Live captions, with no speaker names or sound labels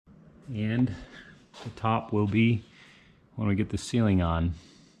and the top will be when we get the ceiling on.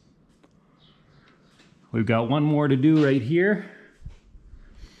 We've got one more to do right here,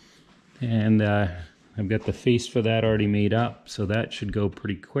 and I've got the face for that already made up, so that should go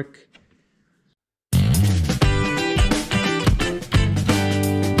pretty quick.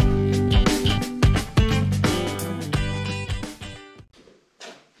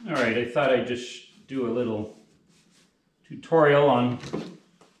 Alright, I thought I'd just do a little tutorial on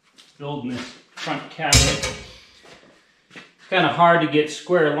building this front cabinet. It's kind of hard to get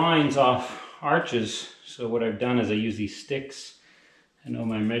square lines off arches, so what I've done is I use these sticks. I know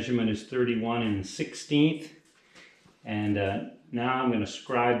my measurement is 31 1/16, and now I'm going to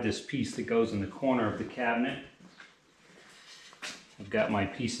scribe this piece that goes in the corner of the cabinet. I've got my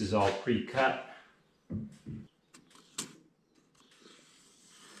pieces all pre-cut.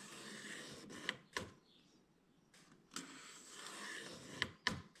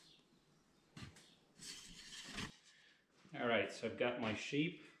 Alright, so I've got my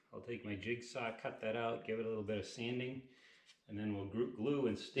shape. I'll take my jigsaw, cut that out, give it a little bit of sanding, and then we'll glue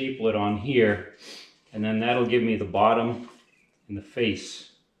and staple it on here. And then that'll give me the bottom and the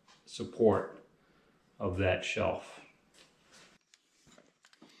face support of that shelf.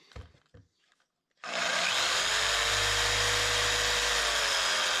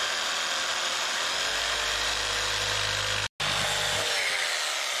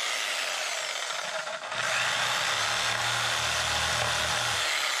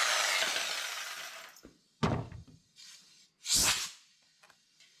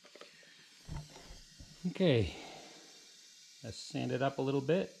 Okay, let's sand it up a little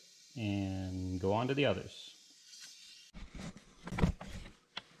bit and go on to the others.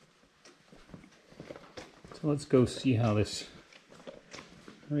 So let's go see how this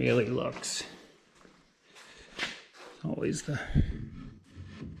really looks. It's always the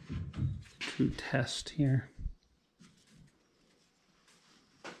true test here.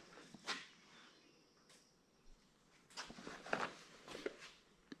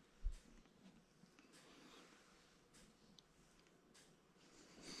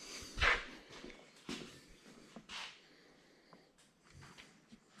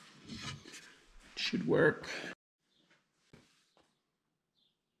 Should work.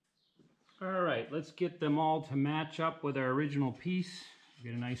 All right, let's get them all to match up with our original piece.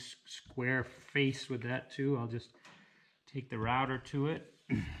 Get a nice square face with that too. I'll just take the router to it.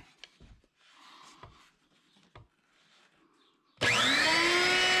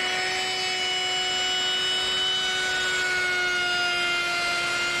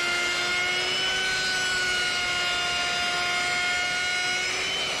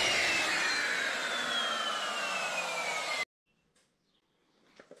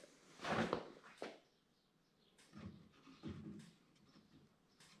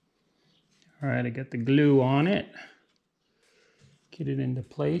 All right, I got the glue on it. Get it into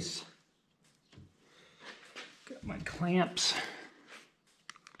place. Got my clamps.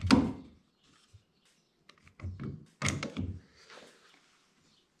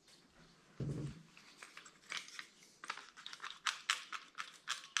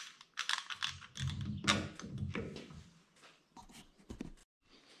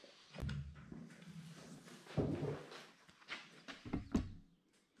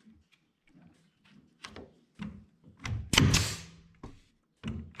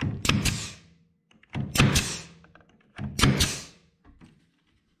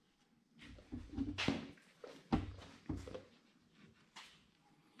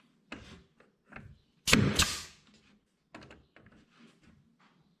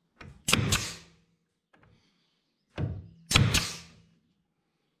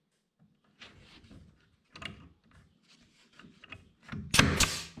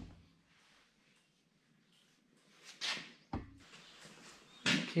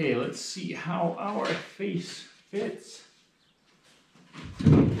 Okay, let's see how our face fits.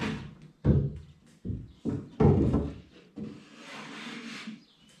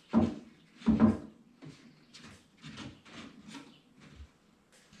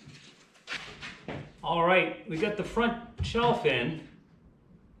 All right, we got the front shelf in,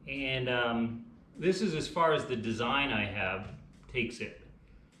 and this is as far as the design I have takes it.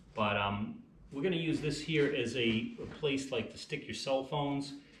 But we're going to use this here as a place like to stick your cell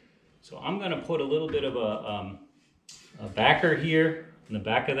phones. So I'm going to put a little bit of a backer here in the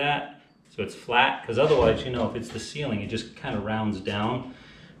back of that so it's flat, because otherwise, you know, if it's the ceiling, it just kind of rounds down.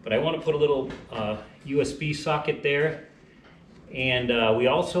 But I want to put a little USB socket there. And we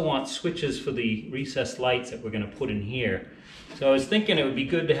also want switches for the recessed lights that we're going to put in here. So I was thinking it would be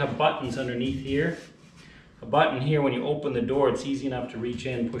good to have buttons underneath here. a button here when you open the door. It's easy enough to reach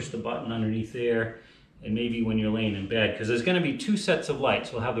in, push the button underneath there, and maybe when you're laying in bed, because there's going to be two sets of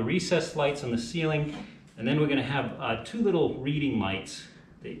lights. We'll have the recessed lights on the ceiling, and then we're going to have two little reading lights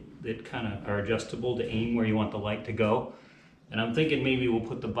that kind of are adjustable to aim where you want the light to go. And I'm thinking maybe we'll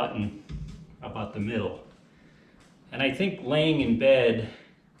put the button about the middle. And I think laying in bed,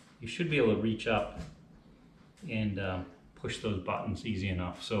 you should be able to reach up and push those buttons easy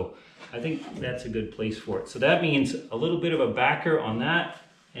enough. So I think that's a good place for it. So that means a little bit of a backer on that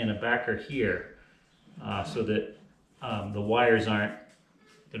and a backer here, so that the wires they're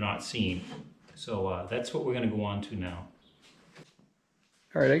not seen. So that's what we're going to go on to now.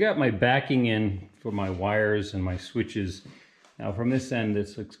 All right, I got my backing in for my wires and my switches. Now from this end,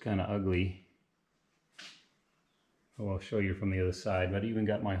 this looks kind of ugly. Oh, I'll show you from the other side, but I even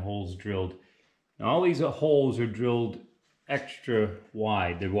got my holes drilled. Now all these holes are drilled extra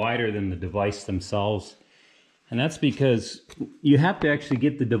wide. They're wider than the device themselves. And that's because you have to actually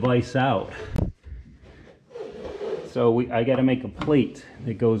get the device out. So I got to make a plate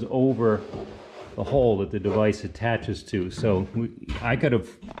that goes over the hole that the device attaches to. So I could have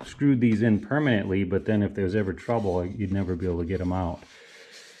screwed these in permanently, but then if there's ever trouble, you'd never be able to get them out.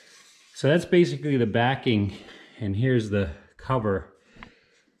 So that's basically the backing, and here's the cover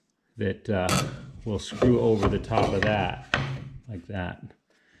that will screw over the top of that, like that.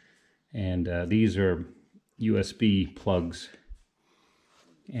 And these are USB plugs.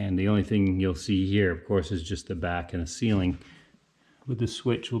 And the only thing you'll see here, of course, is just the back and the ceiling. With the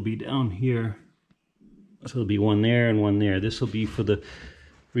switch will be down here. So there'll be one there and one there. This will be for the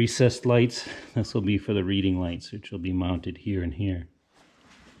recessed lights. This will be for the reading lights, which will be mounted here and here.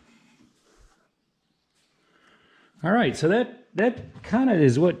 All right, so that kind of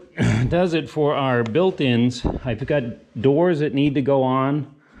is what does it for our built-ins. I've got doors that need to go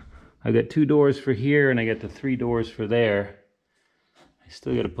on. I've got 2 doors for here, and I got the 3 doors for there. I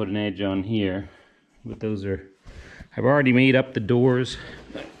still got to put an edge on here, but those are, I've already made up the doors.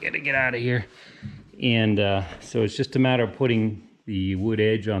 I got to get out of here. And so it's just a matter of putting the wood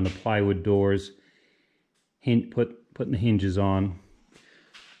edge on the plywood doors, putting the hinges on.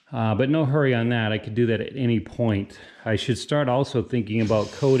 But no hurry on that. I could do that at any point. I should start also thinking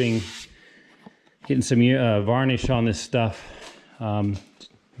about coating, getting some varnish on this stuff, you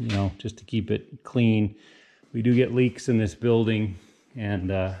know, just to keep it clean. We do get leaks in this building,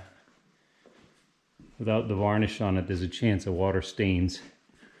 and without the varnish on it, there's a chance of water stains.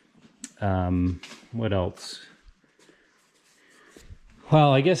 What else?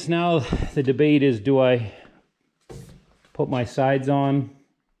 Well, I guess now the debate is, do I put my sides on?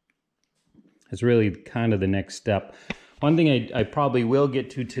 It's really kind of the next step. One thing I probably will get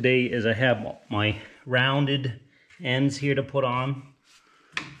to today is I have my rounded ends here to put on.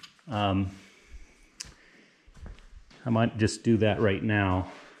 I might just do that right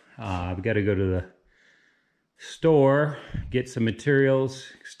now. I've got to go to the store, get some materials,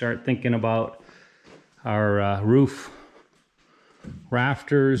 start thinking about our roof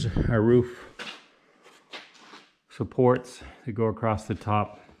rafters, our roof supports that go across the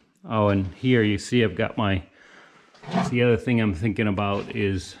top. Oh, and here you see I've got my, the other thing I'm thinking about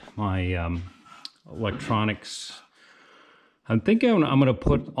is my electronics. I'm thinking I'm going to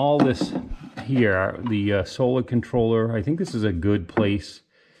put all this here, the solar controller. I think this is a good place.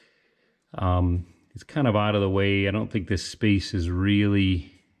 It's kind of out of the way. I don't think this space is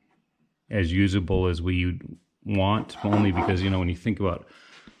really as usable as we want, only because, you know, when you think about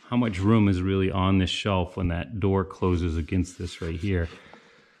how much room is really on this shelf when that door closes against this right here.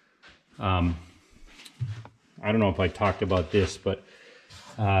 I don't know if I talked about this, but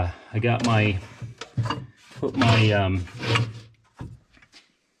I got put my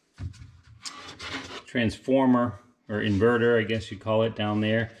transformer or inverter, I guess you'd call it, down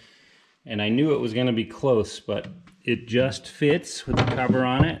there. And I knew it was going to be close, but it just fits with the cover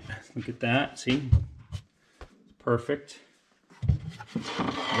on it. Look at that, see? Perfect.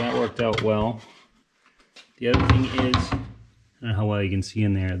 That worked out well. The other thing is, I don't know how well you can see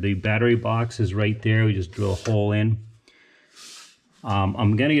in there, the battery box is right there. We just drill a hole in.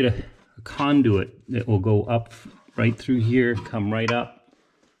 I'm going to get a conduit that will go up right through here, come right up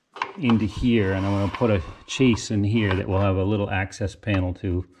into here, and I'm going to put a chase in here that will have a little access panel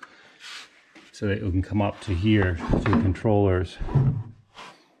to, so that it can come up to here to the controllers.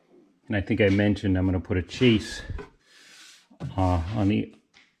 And I think I mentioned I'm going to put a chase on the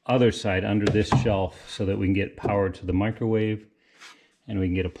other side under this shelf so that we can get power to the microwave, and we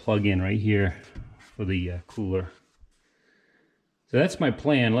can get a plug-in right here for the cooler. So that's my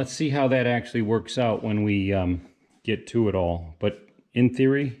plan. Let's see how that actually works out when we get to it all. But in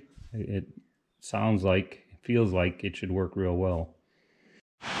theory, it sounds like feels like it should work real well.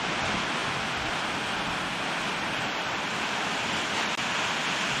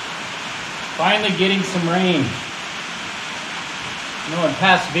 Finally getting some rain. You know, in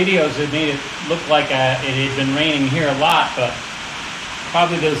past videos it made it look like it had been raining here a lot, but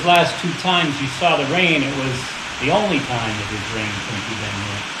probably those last 2 times you saw the rain, it was the only time it has rained since you've been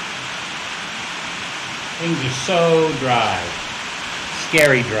here. Things are so dry.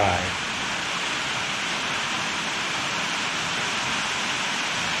 Scary dry.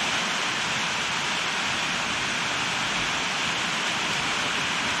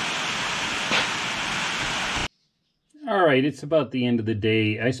 All right, it's about the end of the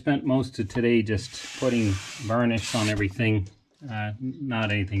day. I spent most of today just putting varnish on everything.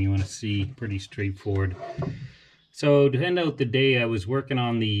 Not anything you want to see, pretty straightforward. So to end out the day, I was working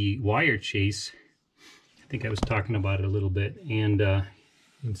on the wire chase. I think I was talking about it a little bit. And you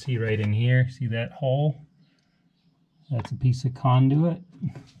can see right in here, see that hole? That's a piece of conduit.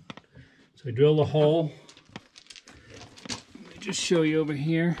 So I drill the hole. Let me just show you over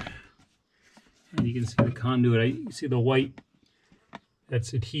here. And you can see the conduit. You see the white,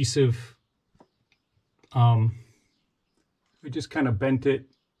 that's adhesive. We just kind of bent it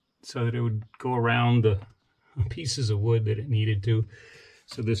so that it would go around the pieces of wood that it needed to.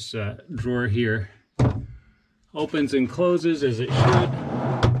 So this drawer here opens and closes as it should.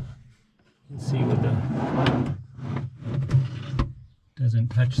 You can see with the, doesn't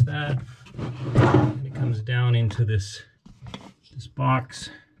touch that. And it comes down into this box.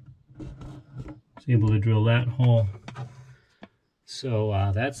 It's able to drill that hole.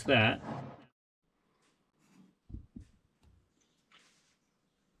 So that's that.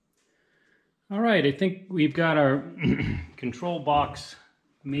 All right, I think we've got our control box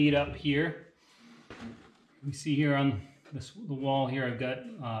made up here. You see here on the wall here, I've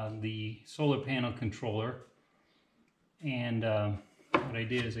got the solar panel controller. And what I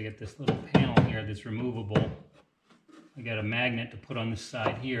did is I got this little panel here that's removable. I got a magnet to put on this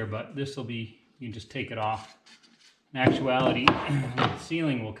side here, but this will be, you can just take it off. In actuality, the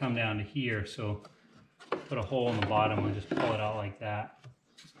ceiling will come down to here, so put a hole in the bottom and just pull it out like that.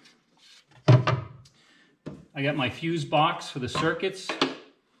 I got my fuse box for the circuits.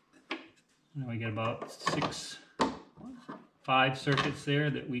 And we got about 5 circuits there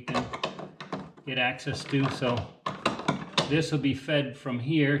that we can get access to. So this will be fed from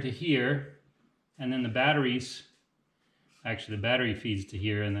here to here, and then the batteries, actually the battery feeds to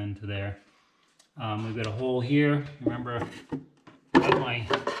here and then to there. We've got a hole here. Remember, I've got my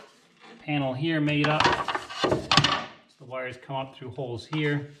panel here made up. So the wires come up through holes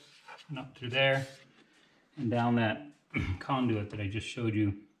here and up through there and down that conduit that I just showed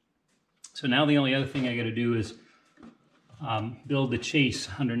you. So now the only other thing I got to do is build the chase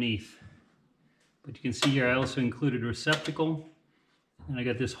underneath. But you can see here I also included a receptacle, and I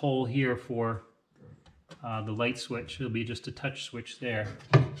got this hole here for the light switch. It'll be just a touch switch there.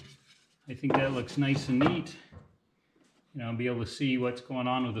 I think that looks nice and neat. You know, I'll be able to see what's going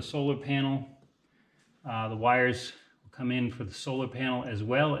on with the solar panel. The wires will come in for the solar panel, as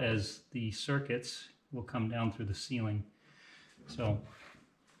well as the circuits will come down through the ceiling. So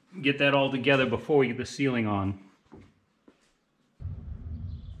get that all together before we get the ceiling on.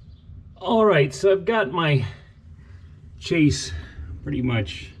 All right, so I've got my chase pretty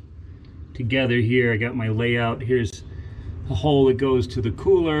much together here. I got my layout. Here's a hole that goes to the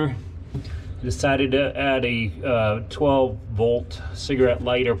cooler. I decided to add a 12 volt cigarette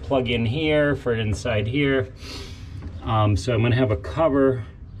lighter plug in here for inside here. So I'm going to have a cover.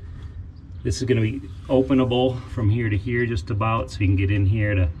 This is going to be openable from here to here just about, so you can get in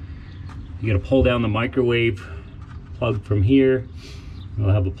here. You got to pull down the microwave plug from here. We'll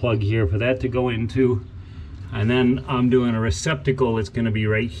have a plug here for that to go into. And then I'm doing a receptacle that's going to be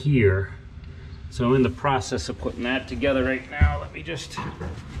right here. So I'm in the process of putting that together right now. Let me just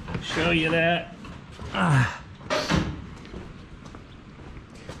show you that.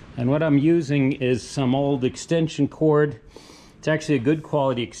 And what I'm using is some old extension cord. It's actually a good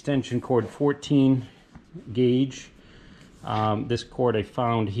quality extension cord, 14 gauge. This cord I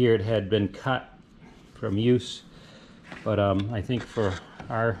found here, it had been cut from use, but I think for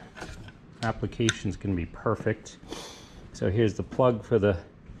our applications can be perfect. So here's the plug for the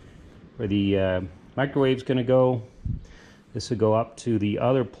microwave's going to go. This will go up to the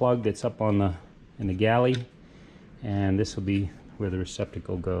other plug that's up on in the galley, and this will be where the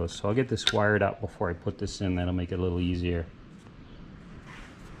receptacle goes. So I'll get this wired up before I put this in. That'll make it a little easier.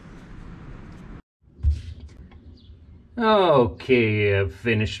 Okay, I've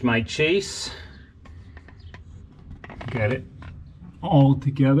finished my chase. Got it all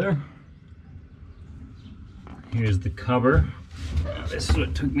together. Here's the cover. Now, this is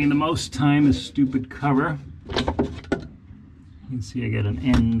what took me the most time, this stupid cover. You can see I got an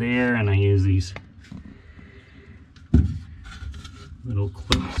end there, and I use these little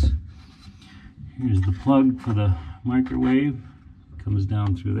clips. Here's the plug for the microwave. Comes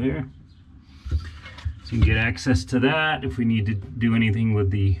down through there. So you can get access to that if we need to do anything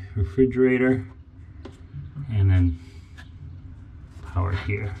with the refrigerator. And then power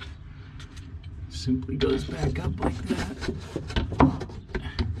here. Simply goes back up like that.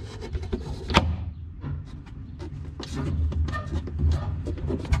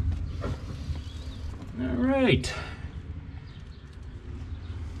 All right.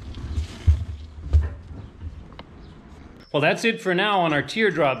 Well, that's it for now on our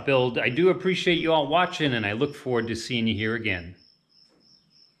teardrop build. I do appreciate you all watching, and I look forward to seeing you here again.